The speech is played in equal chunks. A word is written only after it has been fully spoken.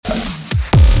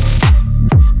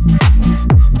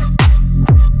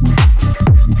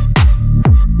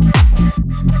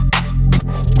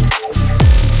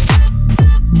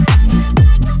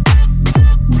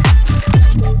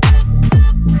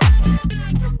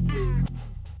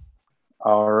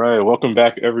All right, welcome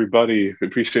back, everybody. We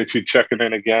appreciate you checking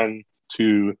in again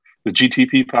to the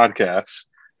GTP podcast.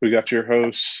 We got your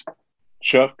hosts,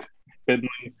 Chuck,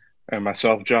 Finley, and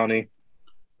myself, Johnny.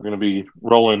 We're going to be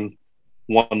rolling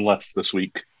one less this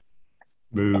week.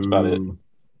 That's about it. Boo.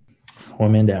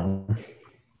 One man down.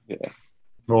 Yeah,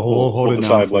 We'll hold it down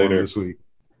decide for him later this week.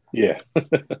 yeah.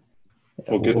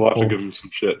 We'll have to give him some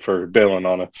shit for bailing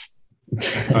on us.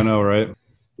 I know, right?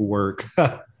 Work.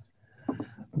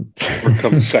 We're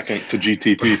coming second to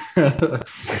GTP.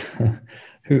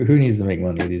 Who needs to make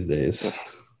money these days?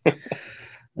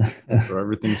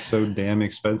 Everything's so damn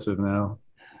expensive now.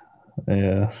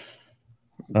 Yeah.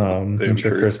 I'm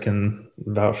sure Chris can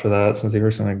vouch for that since he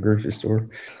works in a grocery store.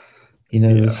 He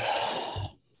knows. Yeah.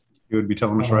 He would be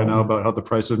telling us right now about how the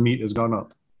price of meat has gone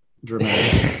up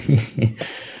dramatically.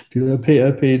 Dude,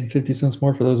 I paid 50 cents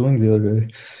more for those wings the other day.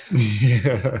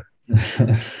 Yeah.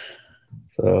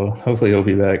 So hopefully he'll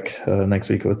be back next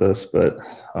week with us, but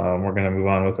we're going to move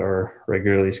on with our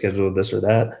regularly scheduled this or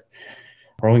that.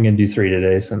 We're only going to do 3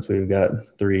 today since we've got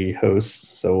 3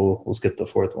 hosts, so we'll skip the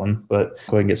 4th one, but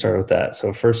go ahead and get started with that.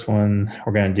 So first one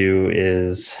we're going to do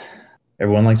is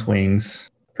everyone likes wings.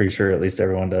 Pretty sure at least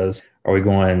everyone does. Are we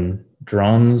going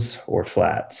drums or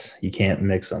flats? You can't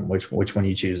mix them. Which one are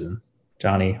you choosing?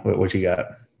 Johnny, what you got?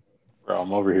 Bro,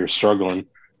 I'm over here struggling.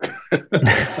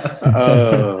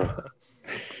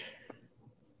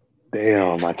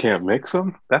 Damn, I can't mix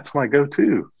them? That's my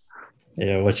go-to.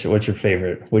 Yeah, what's your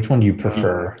favorite? Which one do you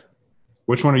prefer?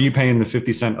 Which one are you paying the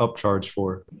 50-cent upcharge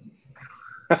for?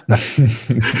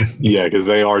 Yeah, because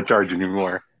they are charging you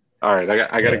more. All right,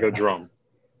 I got to go drum.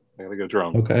 I got to go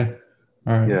drum. Okay.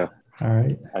 All right. Yeah. All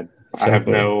right. I have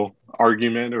no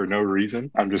argument or no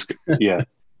reason. I'm just, yeah.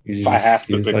 You If I have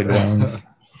to just pick like one. drums.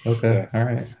 Okay. Yeah. All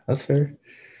right. That's fair.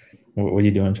 What are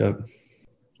you doing, Chuck?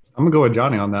 I'm gonna go with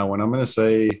Johnny on that one. I'm gonna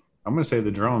say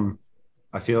the drum.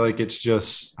 I feel like it's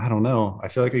just, I don't know. I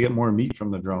feel like I get more meat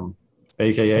from the drum,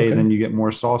 aka Okay. then you get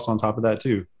more sauce on top of that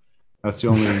too. That's the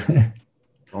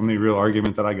only real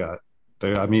argument that I got.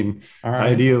 I mean, All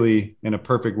right. ideally, in a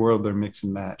perfect world, they're mixed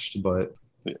and matched, but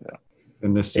Yeah.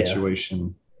 in this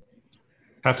situation,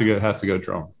 have to go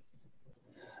drum.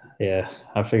 Yeah,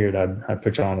 I figured I'd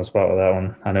put you on the spot with that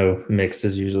one. I know mixed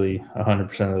is usually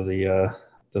 100% of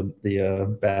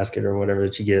the basket or whatever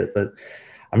that you get, but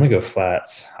I'm gonna go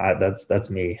flats. That's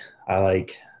me. I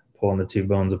like pulling the 2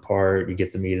 bones apart. You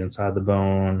get the meat inside the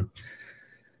bone.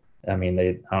 I mean,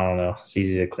 I don't know. It's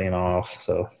easy to clean off,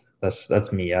 so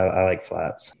that's me. I like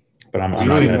flats, but I'm not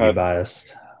gonna be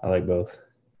biased. I like both.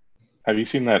 Have you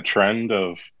seen that trend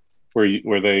of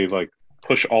where they like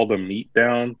push all the meat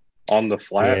down on the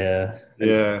flat?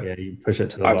 Yeah. You push it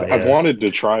to the I've wanted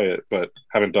to try it, but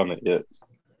haven't done it yet.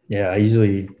 Yeah, I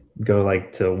usually go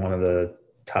like to one of the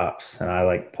tops and I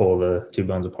like pull the 2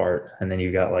 bones apart, and then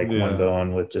you got like one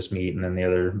bone with just meat and then the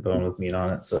other bone with meat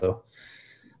on it. So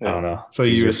I don't know. So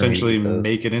you essentially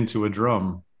make it into a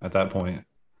drum at that point.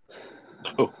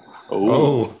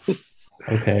 Oh.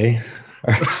 Okay.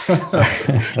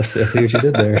 I see what you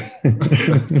did there.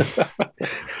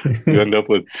 You end up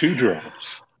with 2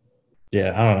 drums.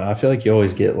 Yeah, I don't know. I feel like you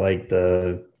always get like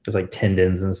there's like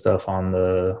tendons and stuff on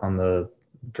the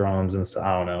drums and stuff.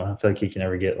 I don't know. I feel like you can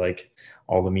never get like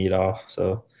all the meat off.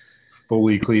 So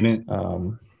fully clean it.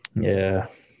 Yeah.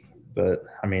 But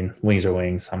I mean, wings are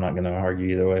wings. I'm not gonna argue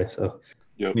either way. So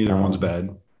neither one's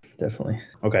bad. Definitely.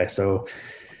 Okay, so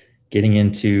getting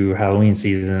into Halloween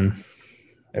season,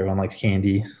 everyone likes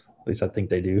candy. At least I think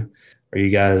they do. Are you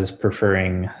guys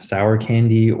preferring sour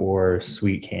candy or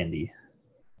sweet candy?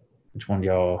 Which one did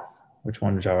y'all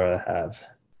rather have?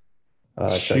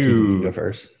 Chuck, you can go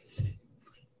first.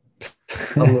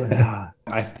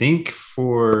 I think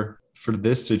for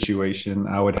this situation,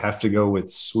 I would have to go with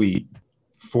sweet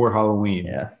for Halloween.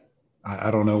 Yeah.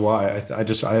 I don't know why. I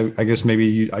guess maybe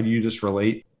you just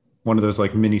relate one of those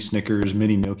like mini Snickers,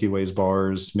 mini Milky Ways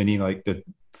bars, mini like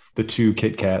the 2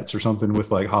 Kit Kats or something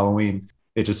with like Halloween.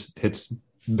 It just hits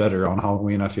better on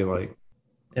Halloween, I feel like.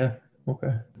 Yeah.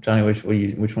 Okay. Johnny, which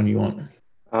one do you want?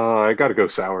 I got to go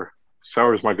sour.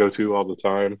 Sour is my go-to all the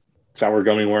time. Sour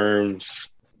gummy worms.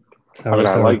 I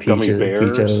like gummy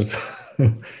bears.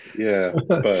 Yeah,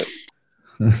 but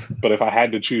if I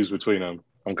had to choose between them,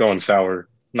 I'm going sour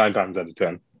 9 times out of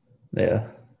 10. Yeah.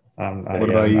 What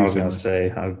about you? I was going to say,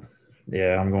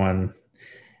 I'm going.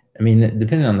 I mean,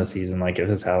 depending on the season, like if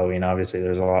it's Halloween, obviously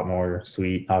there's a lot more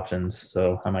sweet options.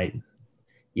 So I might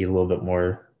eat a little bit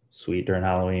more sweet during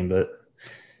Halloween, but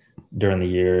during the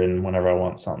year and whenever I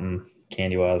want something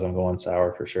candy wise, I'm going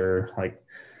sour for sure. Like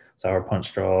sour punch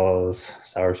straws,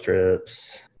 sour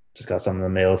strips, Just got some in the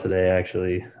mail today.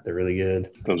 Actually, they're really good.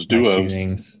 Those Nice duos.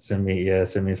 tunings.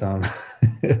 Send me some.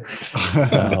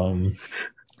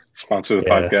 Sponsor the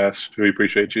Yeah. podcast. We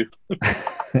appreciate you.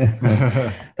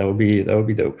 That would be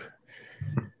dope.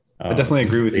 I definitely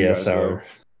agree with you guys. Sour.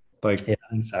 Like, Yeah, I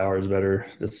think sour is better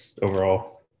just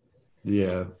overall.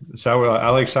 yeah, sour. I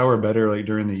like sour better like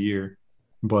during the year,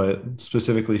 but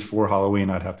specifically for Halloween,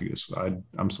 I'd have to go.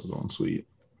 I'm still going sweet.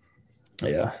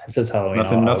 Yeah, if it's Halloween,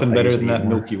 Nothing I better usually than that eat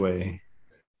more. Milky Way.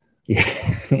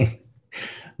 Yeah.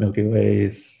 Milky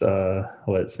Ways,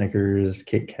 Snickers,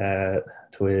 Kit Kat,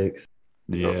 Twix,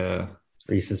 Yeah,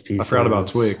 Reese's I Pieces. forgot about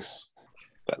Twix.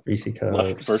 Reese Cups.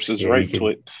 Left versus Yeah, right you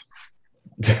Twix.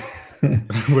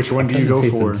 Which one do you go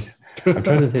for? I'm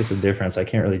trying to taste the difference. I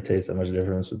can't really taste that much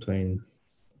difference between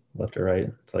left or right.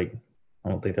 It's like I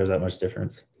don't think there's that much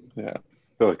difference. Yeah. I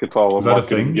feel like it's all a Is that a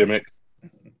marketing thing? gimmick.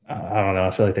 I don't know.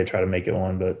 I feel like they try to make it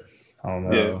one, but I don't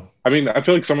know. Yeah. I mean, I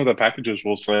feel like some of the packages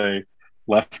will say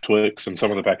left Twix and some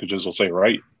of the packages will say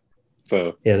right.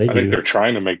 So Yeah, they I do. think they're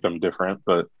trying to make them different,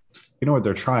 but You know what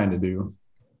they're trying to do?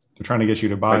 They're trying to get you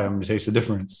to buy them to taste the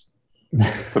difference.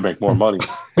 to make more money.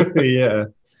 Yeah,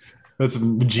 that's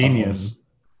genius.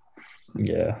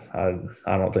 Yeah,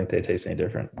 I don't think they taste any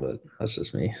different, but that's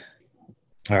just me.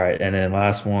 All right, and then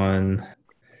last one.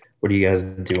 What are you guys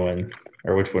doing,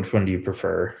 or which one do you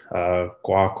prefer,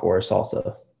 guac or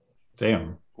salsa?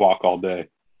 Damn. Walk all day.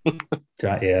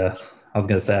 Yeah, I was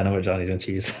gonna say I know what Johnny's gonna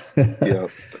choose. Yeah.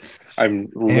 I'm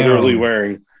literally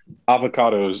wearing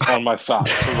avocados on my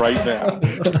socks right now.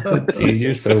 Dude,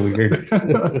 you're so weird.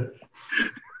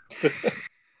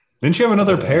 Didn't you have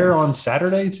another pair on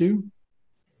Saturday too?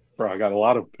 Bro, I got a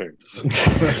lot of pairs.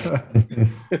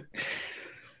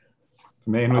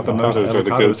 The man with the most Avocados are the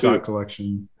avocado go-to. sock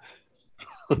collection.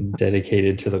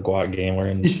 Dedicated to the guac game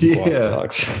wearing Yeah.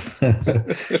 guac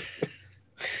socks.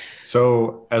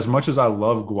 So, as much as I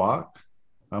love guac,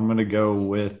 I'm gonna go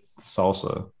with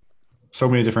salsa. So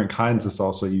many different kinds of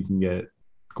salsa you can get.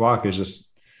 Guac is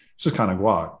it's just kind of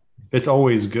guac. It's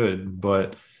always good,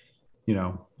 but you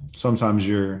know, sometimes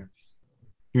you're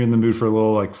in the mood for a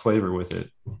little like flavor with it.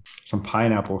 Some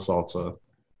pineapple salsa.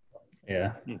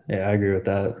 Yeah, I agree with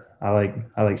that. I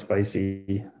like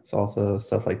spicy salsa,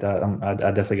 stuff like that. I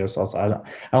definitely go salsa. I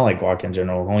don't like guac in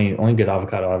general. Only good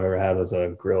avocado I've ever had was a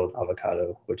grilled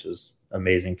avocado, which is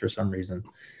amazing for some reason.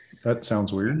 That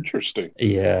sounds weird. Interesting.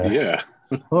 Yeah, Yeah.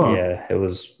 Huh. yeah, it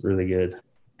was really good.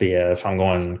 But yeah, if I'm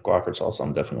going guac or salsa,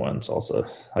 I'm definitely going salsa.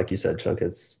 Like you said, Chuck,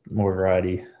 it's more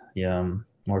variety. Yeah,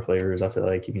 more flavors. I feel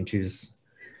like you can choose.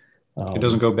 It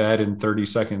doesn't go bad in 30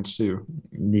 seconds too.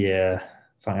 Yeah,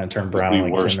 it's not going to turn That's brown the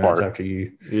in like 10 worst minutes part. after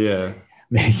you Yeah.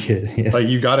 make it. Yeah. Like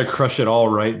you got to crush it all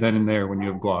right then and there when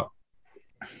you have guac.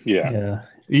 Yeah. Yeah.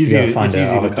 Easy. You gotta find It's an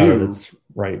easy to avocado do. that's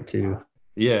right too.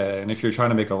 Yeah, and if you're trying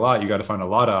to make a lot, you got to find a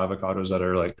lot of avocados that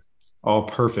are like all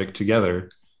perfect together,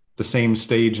 the same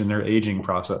stage in their aging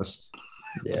process.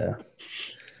 Yeah. Their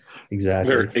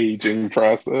Exactly. aging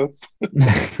process.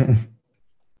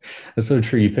 That's so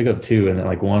true. You pick up two and then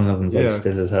like one of them's like Yeah.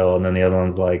 stiff as hell and then the other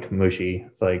one's like mushy.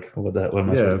 It's like what am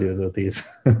I supposed to do with these?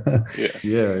 Yeah.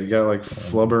 Yeah, you got like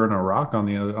flubber and a rock on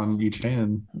each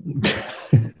hand.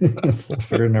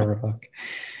 For in a rock.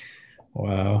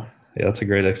 Wow. Yeah, that's a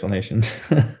great explanation.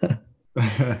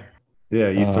 Yeah,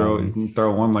 you Um, can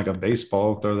throw one like a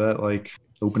baseball, throw that like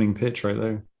opening pitch right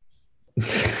there.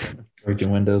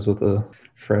 Breaking windows with a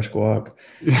fresh guac.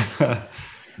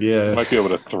 Yeah, Might be able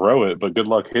to throw it, but good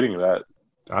luck hitting that.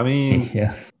 I mean,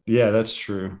 Yeah. yeah, that's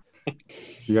true.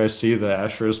 You guys see the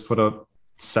Astros put up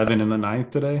 7 in the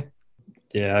ninth today?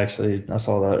 Yeah, actually I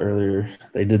saw that earlier.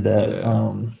 They did that.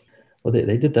 Yeah. Well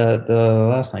they did that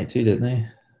last night too, didn't they?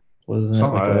 Wasn't it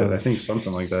like I think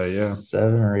something like that, yeah.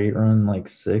 7 or 8 run, like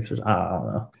 6 or I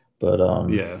don't know. But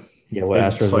Yeah, what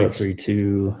It's Astros like- up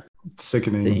 3-2, it's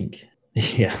sickening. I think.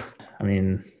 Yeah. I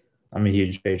mean, I'm a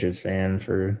huge Patriots fan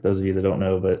for those of you that don't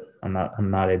know, but I'm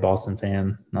not a Boston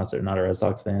fan, not a Red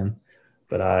Sox fan,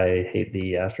 but I hate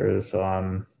the Astros, so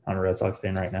I'm a Red Sox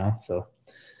fan right now. So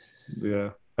Yeah,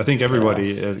 I think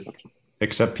everybody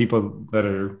except people that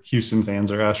are Houston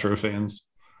fans or Astro fans,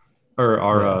 or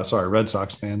are Red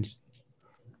Sox fans.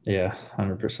 yeah,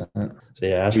 100%. So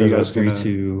yeah, you Astros guys up gonna-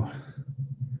 3-2.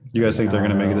 You guys think they're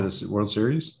going to make it to No. this World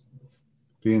Series?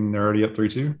 Being they're already up 3-2?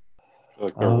 I feel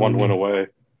like they're one win away.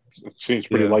 It seems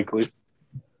pretty Yeah. likely.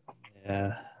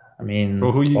 Yeah, I mean,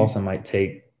 Well, Boston might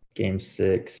take Game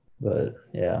 6, but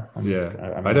yeah,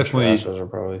 Yeah, I'm I definitely- sure Astros are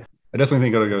probably. I definitely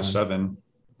think it'll go Yeah. 7.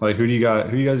 Like, who do you got?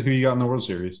 Who you got in the World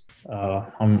Series?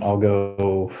 I'll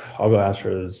go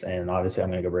Astros, and obviously I'm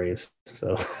gonna go Braves.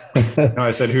 So No,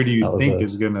 I said who do you That was think a-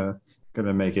 is gonna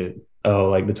make it? Oh,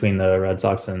 like between the Red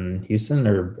Sox and Houston,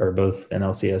 or both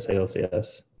NLCS,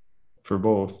 ALCS? For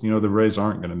both. The Rays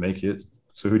aren't going to make it.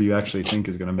 So who do you actually think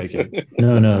is going to make it?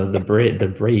 No, the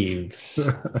Braves.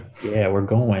 Yeah, we're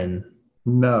going.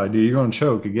 No, dude, you're going to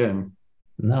choke again.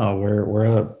 No,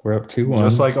 we're up 2-1.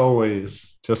 Just like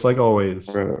always. Just like always.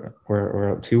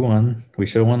 We're up 2-1. We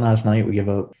should have won last night. We give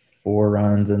up 4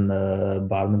 runs in the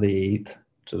bottom of the 8th,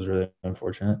 which was really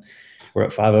unfortunate. We're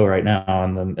up 5-0 right now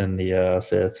in the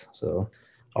 5th. So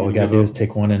all we got to do is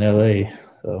take one in LA.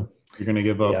 So you're going to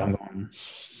give up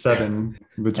 7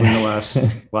 between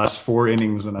the last 4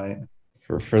 innings tonight.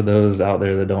 For those out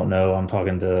there that don't know, I'm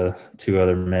talking to 2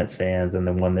 other Mets fans, and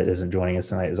the one that isn't joining us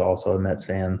tonight is also a Mets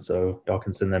fan. So y'all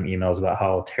can send them emails about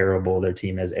how terrible their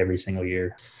team is every single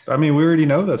year. I mean, we already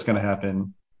know that's going to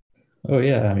happen. Oh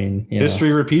yeah, I mean,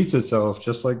 history repeats itself,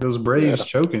 just like those Braves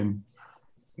choking.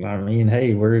 I mean,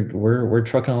 hey, we're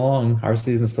trucking along. Our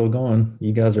season's still going.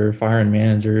 You guys are firing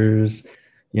managers.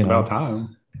 It's about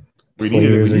time.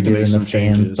 Players are giving the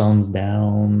fans thumbs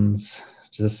downs.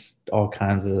 Just all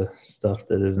kinds of stuff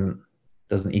that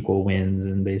doesn't equal wins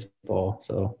in baseball.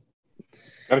 So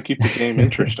gotta keep the game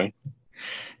interesting.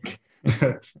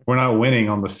 We're not winning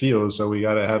on the field, so we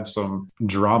got to have some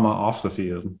drama off the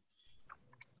field.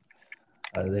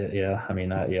 Yeah, I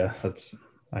mean,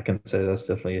 I can say that's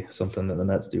definitely something that the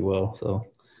Mets do well. So,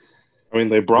 I mean,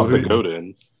 they brought the GOAT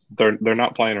in. They're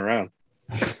not playing around.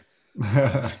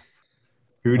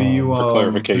 Who do you for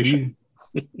clarification?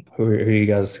 Who do you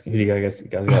guys got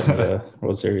in the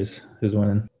World Series? Who's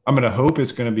winning? I'm gonna hope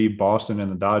it's gonna be Boston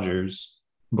and the Dodgers,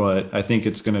 but I think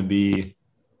it's gonna be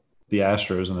the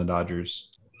Astros and the Dodgers.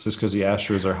 Just because the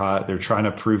Astros are hot, they're trying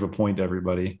to prove a point to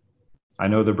everybody. I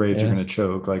know the Braves are gonna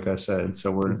choke, like I said,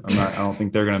 so I don't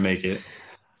think they're gonna make it.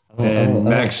 And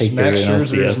Max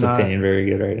Scherzer's not opinion very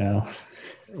good right now.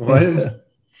 What?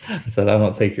 I said I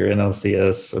don't take your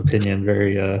NLCS opinion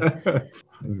very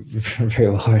very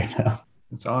well right now.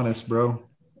 It's honest, bro.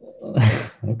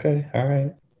 Okay, all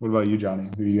right. What about you, Johnny?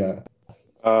 Who you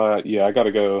got? Yeah, I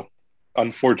gotta go.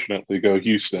 Unfortunately, go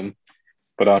Houston,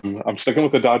 but I'm sticking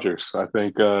with the Dodgers. I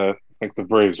think the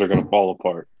Braves are gonna fall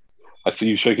apart. I see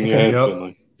you shaking your head,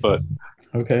 Finley, but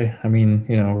okay. I mean,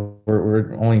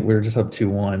 we're just up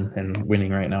 2-1 and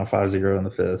winning right now 5-0 in the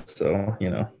 5th. So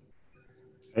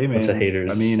hey man, bunch of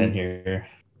haters in here.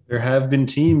 There have been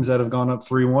teams that have gone up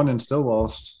 3-1 and still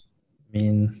lost. I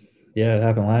mean, yeah, it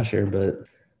happened last year, but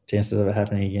chances of it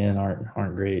happening again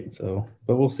aren't great. So,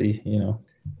 but we'll see.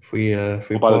 If we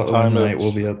pull out one tonight,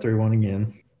 we'll be up 3-1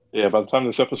 again. Yeah, by the time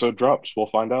this episode drops, we'll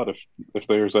find out if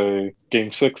there's a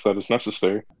game 6 that is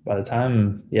necessary. By the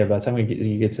time you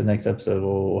get to the next episode,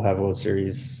 we'll have a World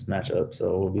Series matchup,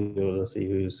 so we'll be able to see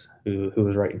who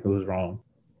was right and who was wrong.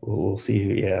 We'll see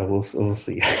who. Yeah, we'll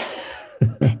see.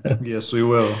 Yes, we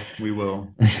will. We will.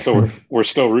 So we're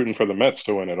still rooting for the Mets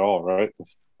to win it all, right?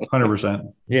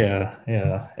 100%.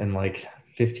 Yeah. In like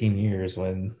 15 years,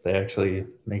 when they actually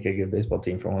make a good baseball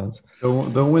team for once,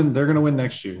 they'll win. They're gonna win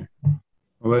next year.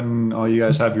 We're letting all you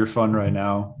guys have your fun right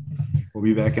now. We'll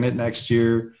be back in it next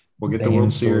year. We'll get the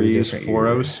World Series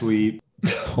 4-0 sweep.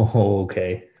 Oh,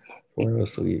 okay. 4-0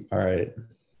 sweep. All right.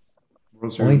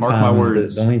 World Series, mark my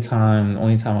words. The only time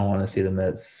I want to see the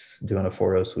Mets doing a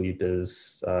 4-0 sweep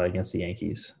is against the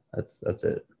Yankees. That's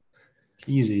it.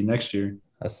 Easy next year.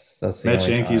 That's the Mets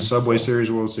only Yankees time. Subway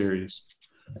Series World Series.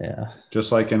 Yeah.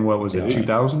 Just like in what was it,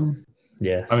 2000?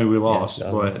 Yeah. I mean, we lost,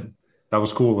 but that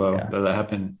was cool though that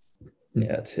happened.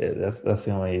 Yeah, that's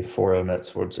the only 4-0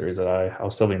 Mets World Series that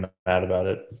I'll still be mad about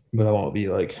it, but I won't be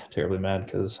like terribly mad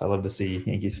because I love to see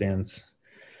Yankees fans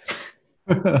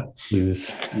lose.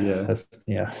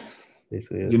 Yeah,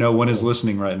 basically. One is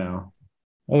listening right now.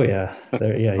 Oh yeah,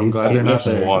 I'm glad they're not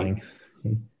there. Listening.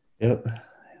 Yep,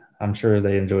 I'm sure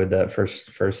they enjoyed that first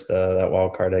that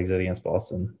wild card exit against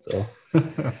Boston. So,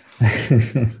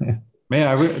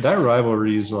 man, that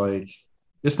rivalry is like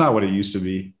it's not what it used to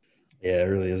be. Yeah, it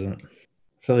really isn't.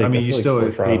 You still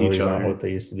hate each other. Not what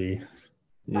they used to be.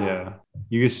 Yeah,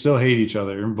 you can still hate each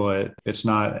other, but it's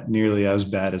not nearly as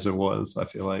bad as it was. I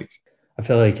feel like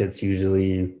it's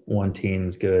usually one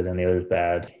team's good and the other's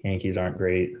bad. Yankees aren't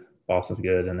great, Boston's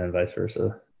good, and then vice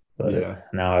versa. But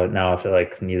now I feel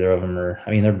like neither of them are.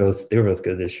 I mean, they were both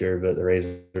good this year, but the Rays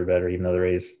are better, even though the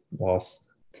Rays lost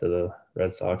to the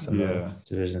Red Sox in the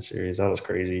division series. That was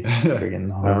crazy.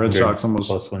 The Red Sox almost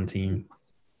 +1 team.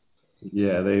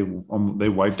 Yeah, they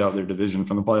wiped out their division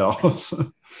from the playoffs.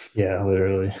 Yeah,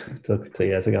 literally took out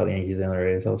the Yankees and the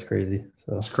Rays. That was crazy.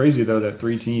 So it's crazy though that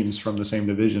 3 teams from the same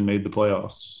division made the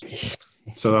playoffs.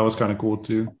 So that was kind of cool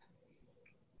too.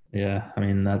 Yeah, I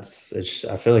mean I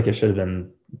feel like it should have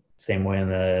been same way in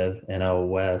the NL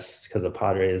West, because the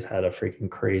Padres had a freaking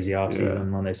crazy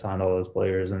offseason when they signed all those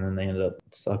players, and then they ended up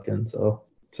sucking. So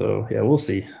yeah, we'll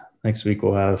see. Next week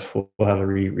we'll have a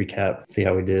recap, see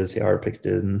how we did, see how our picks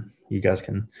did, and you guys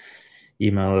can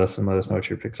email us and let us know what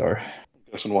your picks are.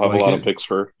 Guess we'll have a lot of picks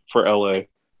for LA.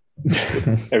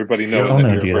 Everybody knows. Oh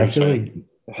no, dude! I feel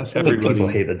like people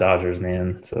hate the Dodgers,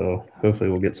 man. So hopefully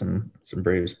we'll get some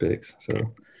Braves picks.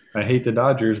 So I hate the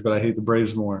Dodgers, but I hate the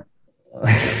Braves more.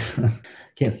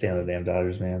 Can't stand the damn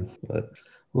Dodgers, man. But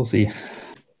we'll see.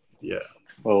 Yeah.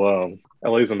 Well,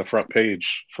 LA's on the front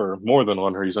page for more than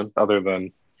one reason, other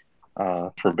than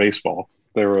for baseball.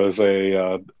 There was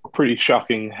a pretty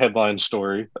shocking headline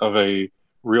story of a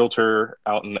realtor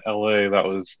out in LA that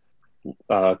was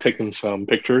taking some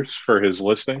pictures for his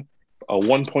listing, a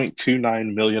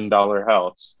 $1.29 million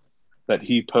house that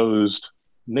he posed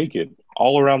naked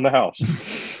all around the house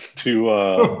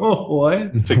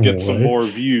to get some more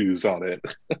views on it.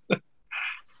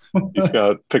 He's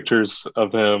got pictures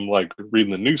of him like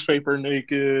reading the newspaper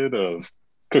naked, of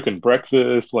cooking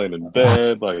breakfast, laying in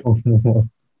bed, like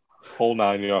whole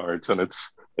 9 yards, and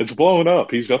it's blowing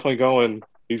up. He's definitely going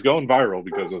viral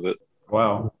because of it.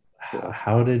 Wow.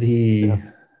 How did he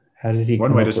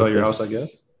one way to sell your house, I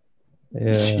guess.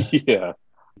 Yeah.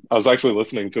 I was actually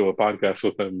listening to a podcast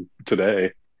with him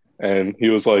today, and he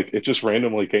was like, it just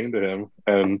randomly came to him,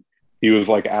 and he was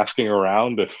like asking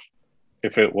around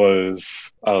if it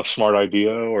was a smart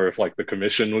idea or if like the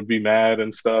commission would be mad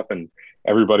and stuff, and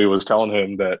everybody was telling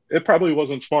him that it probably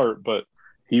wasn't smart, but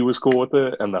he was cool with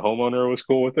it and the homeowner was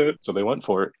cool with it, so they went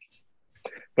for it.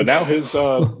 But now his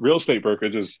real estate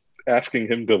brokerage is asking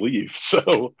him to leave,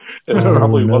 so it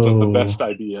probably wasn't the best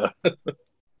idea.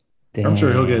 Damn. I'm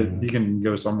sure he can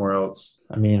go somewhere else.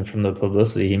 I mean, from the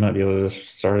publicity, he might be able to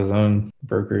start his own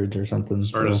brokerage or something.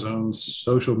 Start his own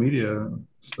social media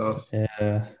stuff.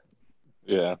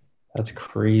 Yeah. That's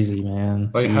crazy,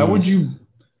 man. Like, how would you,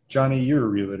 Johnny, you're a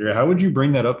realtor, how would you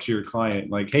bring that up to your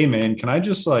client? Like, hey man, can I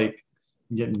just like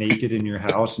get naked in your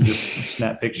house and just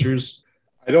snap pictures?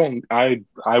 I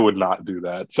would not do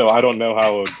that. So I don't know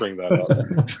how I would bring that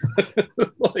up.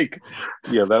 Like,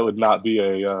 yeah, that would not be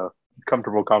a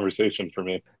comfortable conversation for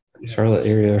me. Charlotte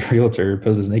area realtor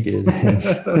poses naked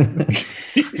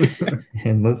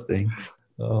and listing.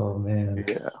 Oh man,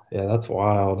 yeah, that's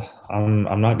wild.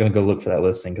 I'm not gonna go look for that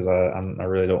listing because I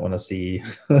really don't want to see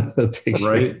the picture.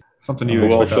 Right, something you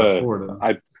expect out of Florida.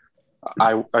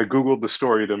 I googled the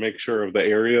story to make sure of the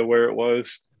area where it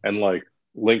was, and like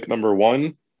link number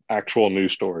 1, actual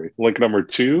news story. Link number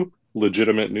 2,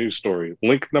 legitimate news story.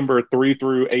 Link number 3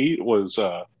 through 8 was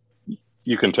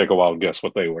you can take a wild guess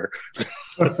what they were.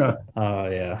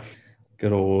 Yeah,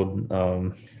 good old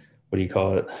what do you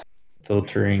call it?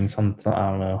 Filtering something. I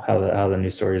don't know how the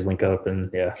news stories link up, and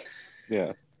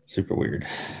yeah, super weird.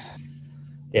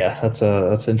 Yeah,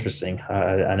 that's interesting.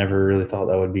 I never really thought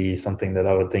that would be something that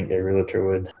I would think a realtor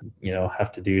would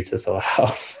have to do to sell a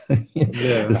house.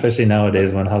 Yeah, especially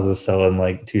nowadays when houses sell in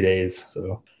like 2 days.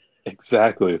 So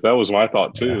exactly, that was my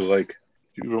thought too. Yeah. Like,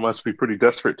 you must be pretty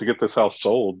desperate to get this house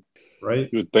sold, right?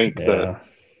 You would think that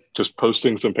just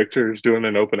posting some pictures, doing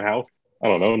an open house, I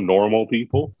don't know, normal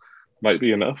people might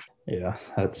be enough. Yeah,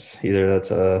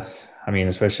 I mean,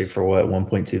 especially for what,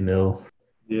 1.2 mil.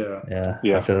 Yeah.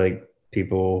 I feel like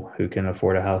people who can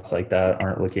afford a house like that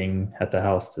aren't looking at the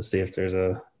house to see if there's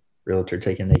a realtor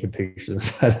taking naked pictures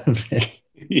inside of it.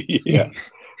 Yeah.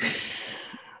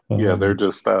 Yeah, they're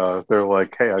just they're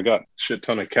like, hey, I got a shit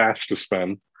ton of cash to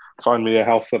spend. Find me a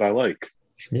house that I like.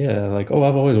 Yeah, like, oh,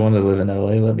 I've always wanted to live in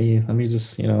LA. Let me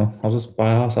just, I'll just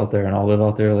buy a house out there and I'll live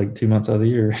out there like 2 months out of the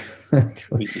year.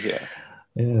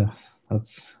 Yeah.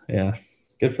 That's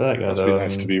good for that guy. Must be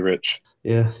nice to be rich.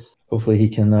 Yeah. Hopefully he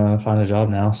can find a job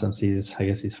now since he's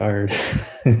fired.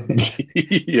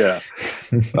 Yeah,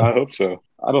 I hope so.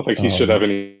 I don't think he should have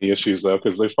any issues though,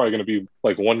 because there's probably going to be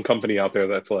like one company out there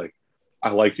that's like, I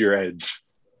like your edge,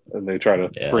 and they try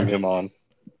to bring him on.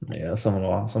 Yeah, someone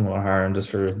will hire him just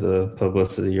for the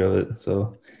publicity of it.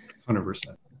 So 100%.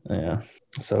 Yeah.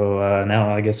 So now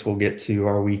I guess we'll get to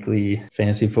our weekly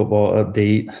fantasy football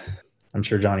update. I'm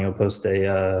sure Johnny will post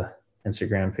a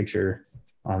Instagram picture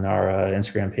on our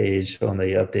Instagram page on the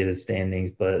updated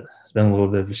standings, but it's been a little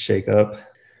bit of a shake-up.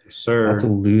 Yes, sir.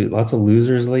 Lots of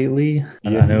losers lately.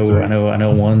 Yeah, I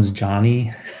know one's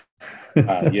Johnny.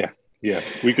 Yeah.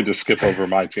 We could just skip over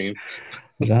my team.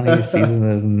 Johnny's season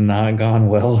has not gone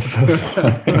well so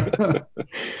far.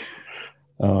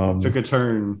 Took a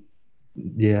turn.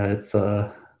 Yeah, it's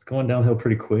going downhill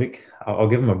pretty quick. I'll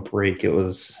give him a break. It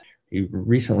was he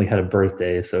recently had a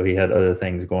birthday, so he had other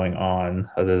things going on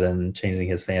other than changing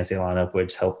his fantasy lineup,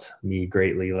 which helped me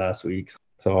greatly last week.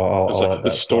 So I'll let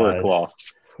that historic slide.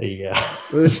 loss. Yeah.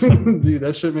 Dude,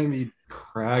 that shit made me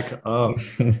crack up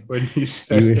when you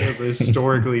said it was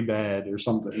historically bad or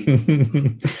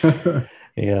something.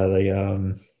 Yeah,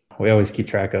 we always keep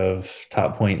track of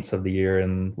top points of the year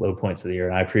and low points of the year.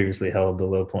 And I previously held the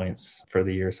low points for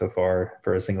the year so far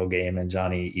for a single game, and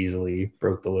Johnny easily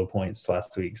broke the low points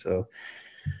last week. So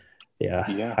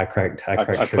yeah. I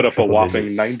put up a whopping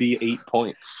digits. 98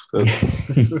 points.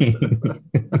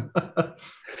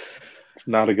 It's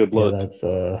not a good look.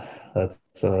 Yeah,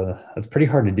 that's pretty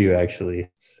hard to do, actually.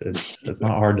 It's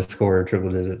not hard to score triple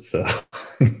digits. So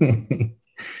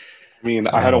I mean,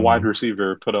 I had a wide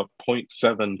receiver put up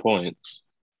 0.7 points.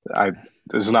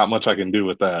 There's not much I can do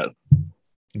with that.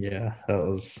 Yeah, that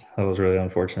was really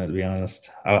unfortunate, to be honest.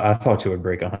 I thought you would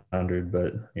break 100,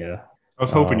 but yeah. I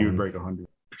was hoping you would break 100.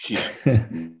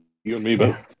 You and me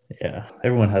both. Yeah,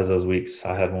 everyone has those weeks.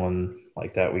 I had one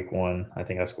like that week 1. I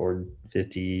think I scored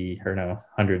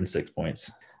 106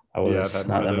 points. I was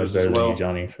not that much better than you,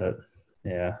 Johnny.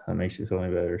 That makes you feel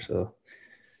any better. So,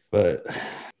 but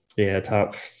yeah,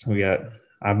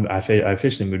 I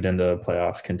officially moved into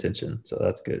playoff contention, so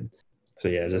that's good. So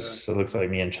yeah, it looks like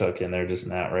me and Chuck and they're just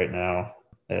not right now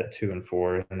at 2 and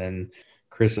 4, and then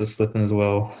Chris is slipping as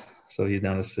well, so he's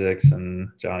down to 6, and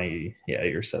Johnny,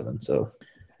 you're 7. So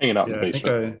hanging out in the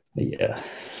basement. I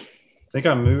think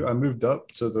I moved up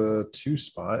to the 2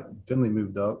 spot. Finley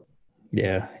moved up.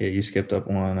 Yeah, you skipped up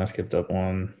 1. I skipped up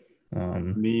 1.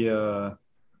 Me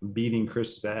beating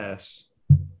Chris's ass.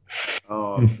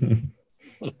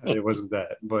 It wasn't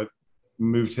that, but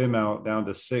moved him out down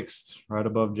to 6th, right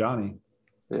above Johnny.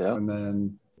 Yeah. And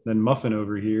then Muffin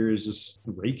over here is just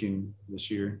raking this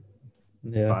year.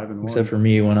 Yeah. 5-1. Except for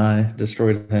me when I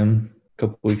destroyed him a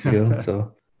couple weeks ago.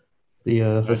 So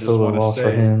the solo loss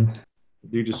for him.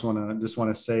 Do just want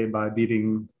to say by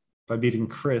beating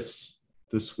Chris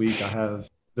this week, I have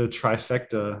the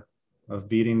trifecta of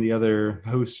beating the other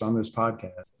hosts on this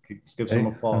podcast. Let's give some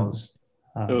applause.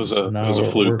 It was a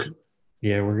fluke.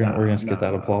 We're gonna skip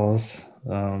that applause.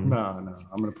 No,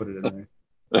 I'm gonna put it in there.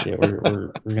 Yeah,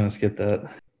 we're gonna skip that.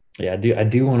 Yeah, I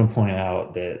do want to point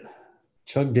out that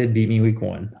Chuck did beat me week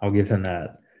 1. I'll give him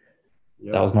that.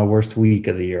 Yep. That was my worst week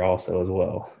of the year also as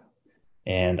well.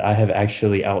 And I have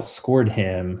actually outscored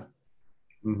him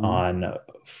on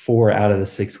 4 out of the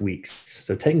 6 weeks.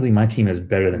 So technically my team is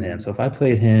better than him. So if I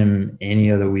played him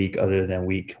any other week other than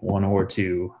week 1 or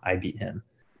 2, I beat him.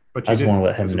 But I just want to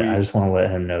let him know. I just want to let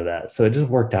him know that. So it just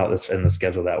worked out in the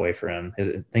schedule that way for him.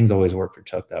 Things always work for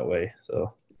Chuck that way.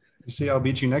 So you see, I'll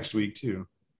beat you next week too.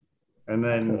 And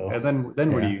then what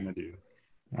are you gonna do?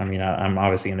 I mean, I'm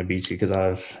obviously gonna beat you because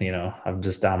I'm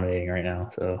just dominating right now.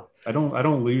 So I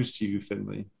don't lose to you,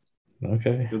 Finley.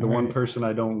 Okay, you're the one person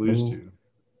I don't lose to.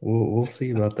 We'll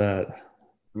see about that.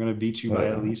 I'm gonna beat you by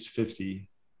at least 50.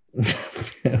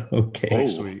 Okay.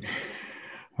 Next week.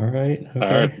 All right. Okay.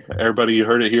 All right. Everybody, you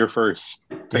heard it here first.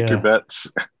 Take your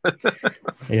bets.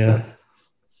 Yeah.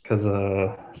 Because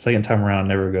second time around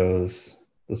never goes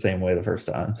the same way the first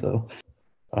time. So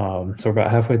so we're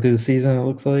about halfway through the season, it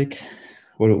looks like.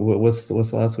 What's the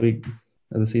last week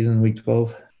of the season? Week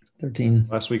 12? 13?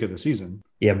 Last week of the season.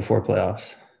 Yeah, before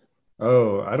playoffs.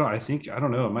 Oh, I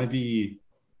don't know. It might be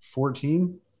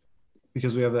 14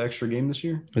 because we have the extra game this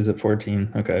year. Is it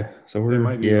 14? Okay. So it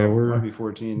might be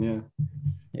 14, yeah.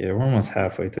 Yeah, we're almost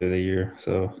halfway through the year,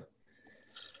 so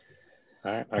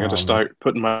all right, I got to start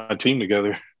putting my team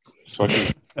together so I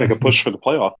can make a push for the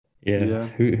playoff. Yeah.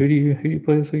 Who do you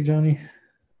play this week, Johnny?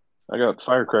 I got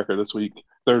Firecracker this week,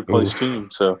 3rd place team.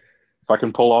 So if I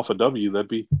can pull off a W, that'd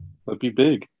be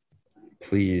big.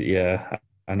 Please, yeah.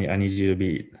 I need you to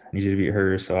beat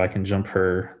her so I can jump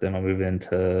her. Then I'll move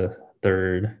into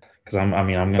 3rd because I'm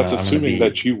gonna. That's assuming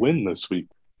that you win this week.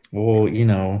 Well,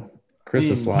 Chris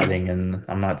is sliding, and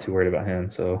I'm not too worried about him.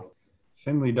 So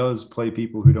Finley does play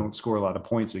people who don't score a lot of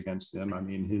points against him. I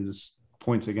mean, his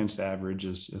points against average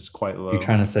is quite low. You're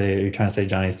trying to say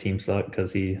Johnny's team sucked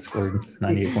because he scored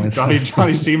 98 points.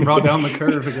 Johnny's team brought down the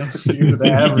curve against you.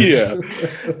 The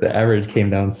average, the average came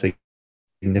down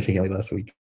significantly last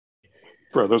week.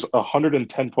 Bro, there's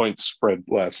 110 points spread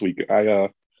last week. I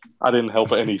didn't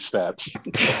help any stats.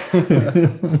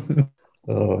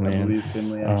 Oh man, I believe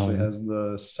Finley actually has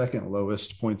the 2nd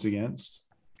lowest points against.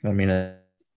 I mean, it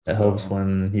helps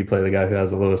when you play the guy who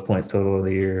has the lowest points total of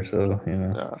the year. So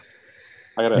Yeah.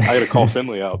 I gotta call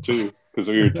Finley out too because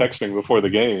we were texting before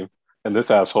the game, and this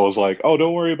asshole is like, "Oh,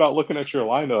 don't worry about looking at your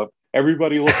lineup.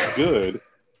 Everybody looks good."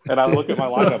 And I look at my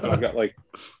lineup and I've got like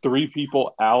 3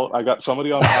 people out. I got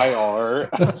somebody on IR.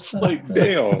 I was like,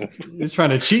 damn. You're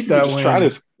trying to cheat that Just win. trying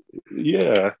to,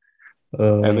 yeah.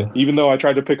 And even though I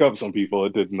tried to pick up some people,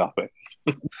 it did nothing.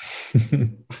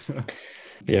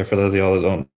 Yeah, for those of y'all that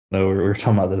don't know, we were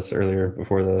talking about this earlier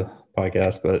before the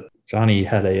podcast, but Johnny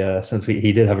had since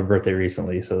he did have a birthday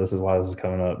recently, so this is why this is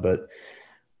coming up. But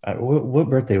what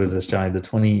birthday was this, Johnny? The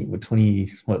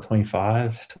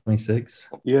 25, 26?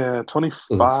 Yeah,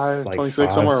 25, like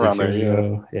 26, somewhere around there.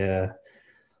 Yeah. Yeah.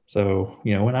 So,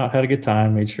 went out, had a good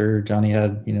time, made sure Johnny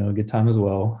had, a good time as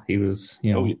well. He was,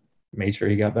 made sure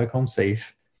he got back home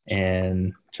safe.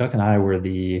 And Chuck and I were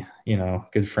the,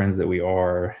 good friends that we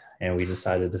are. And we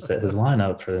decided to set his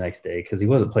lineup for the next day because he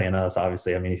wasn't playing us,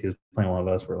 obviously. I mean, if he was playing one of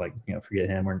us, we're like, forget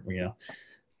him. We're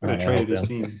I traded his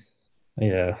team.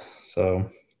 Yeah. So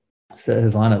set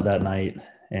his lineup that night,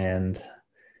 and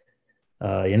he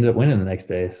ended up winning the next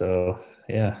day. So,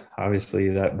 yeah, obviously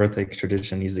that birthday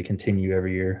tradition needs to continue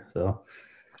every year. So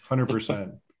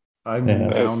 100%. I'm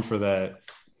down for that.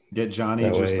 Get Johnny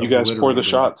That just way. You guys pour the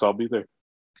shots. I'll be there.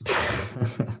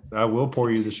 I will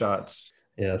pour you the shots.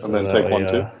 Yeah. So And then take one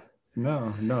too.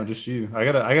 No, just you. I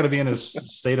gotta be in a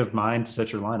state of mind to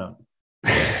set your lineup.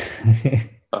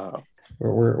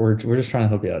 We're just trying to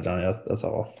help you out, Johnny. That's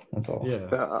all.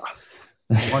 Yeah.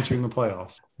 I want you in the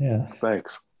playoffs. Yeah.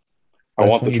 Thanks. I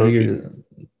want the trophy.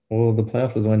 The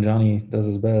playoffs is when Johnny does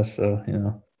his best. So,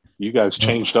 You guys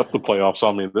changed up the playoffs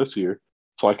on me this year,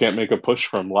 so I can't make a push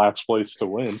from last place to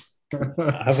win.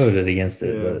 I voted against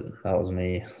it, but that was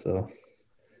me. So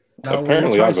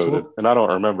apparently I voted, and I don't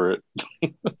remember it.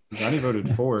 Johnny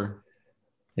voted for.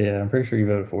 Yeah, I'm pretty sure you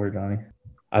voted for it, Johnny.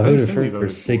 I voted for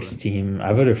 6 team.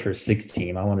 I voted for 6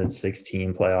 team. I wanted 6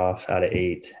 team playoff out of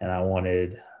 8, and I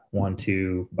wanted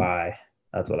 1-2 bye.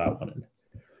 That's what I wanted.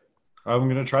 I'm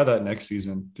gonna try that next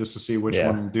season just to see which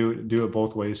one. Do it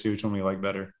both ways. See which one we like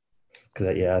better. Because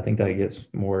I think that gets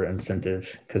more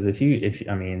incentive. Because if you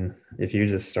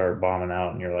just start bombing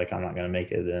out and you're like, I'm not gonna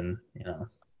make it, then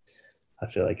I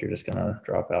feel like you're just gonna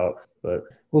drop out. But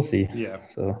we'll see. Yeah.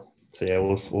 So yeah,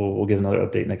 we'll get another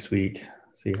update next week.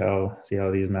 See how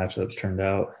these matchups turned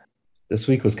out. This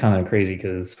week was kind of crazy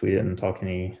because we didn't talk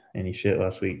any shit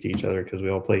last week to each other because we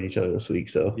all played each other this week.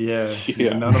 So yeah,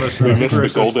 none of us we missed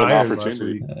the golden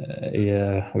opportunity.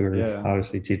 We were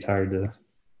obviously too tired to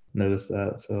notice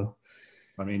that. So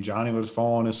I mean, Johnny was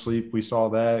falling asleep. We saw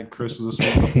that. Chris was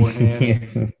asleep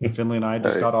beforehand. Finley and I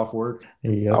just got off work.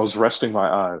 Yep. I was resting my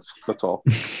eyes. That's all.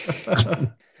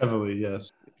 Heavily,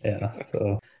 yes. Yeah.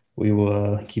 So we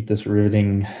will keep this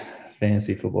riveting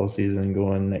fantasy football season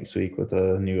going next week with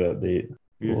a new update.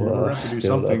 We'll have to do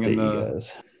something in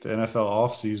the NFL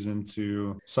off season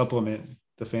to supplement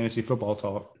the fantasy football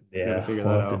talk. Yeah, figure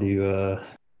we'll that have out. to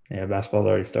do. Basketball's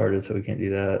already started, so we can't do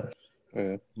that.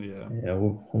 Yeah.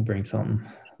 We'll bring something.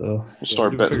 So we'll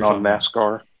start betting on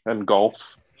NASCAR and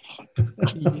golf.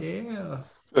 Yeah,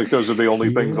 like those are the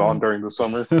only things on during the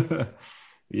summer.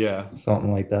 Yeah,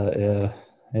 something like that.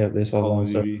 Yeah.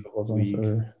 Baseball's on. Football's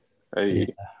on. Hey. Yeah.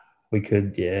 We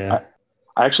could, I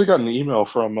actually got an email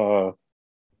from what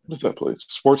is that place?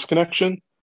 Sports Connection,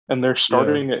 and they're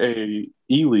starting a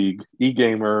e-league,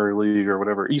 e-gamer league or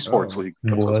whatever, esports league.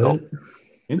 That's what it's called.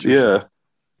 Interesting.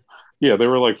 Yeah. They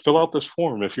were like, fill out this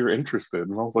form if you're interested,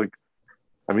 and I was like,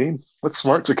 I mean, that's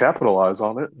smart to capitalize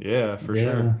on it. Yeah, for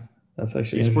sure. That's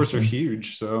actually esports are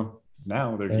huge, so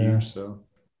now they're huge. So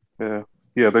yeah.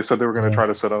 They said they were going to try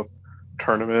to set up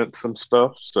tournaments and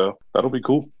stuff, so that'll be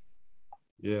cool.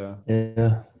 Yeah.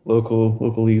 Local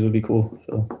leagues would be cool.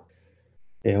 So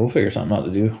yeah, we'll figure something out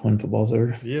to do when football's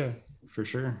over. Yeah, for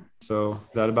sure. So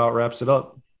that about wraps it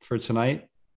up for tonight.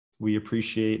 We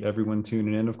appreciate everyone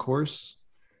tuning in, of course.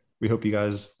 We hope you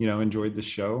guys, enjoyed the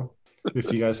show.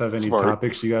 If you guys have any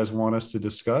topics you guys want us to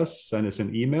discuss, send us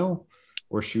an email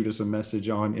or shoot us a message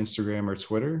on Instagram or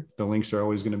Twitter. The links are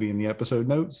always going to be in the episode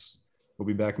notes. We'll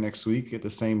be back next week at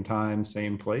the same time,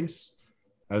 same place.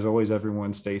 As always,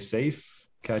 everyone stay safe.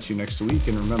 Catch you next week.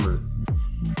 And remember,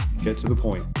 get to the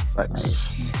point.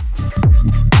 Nice.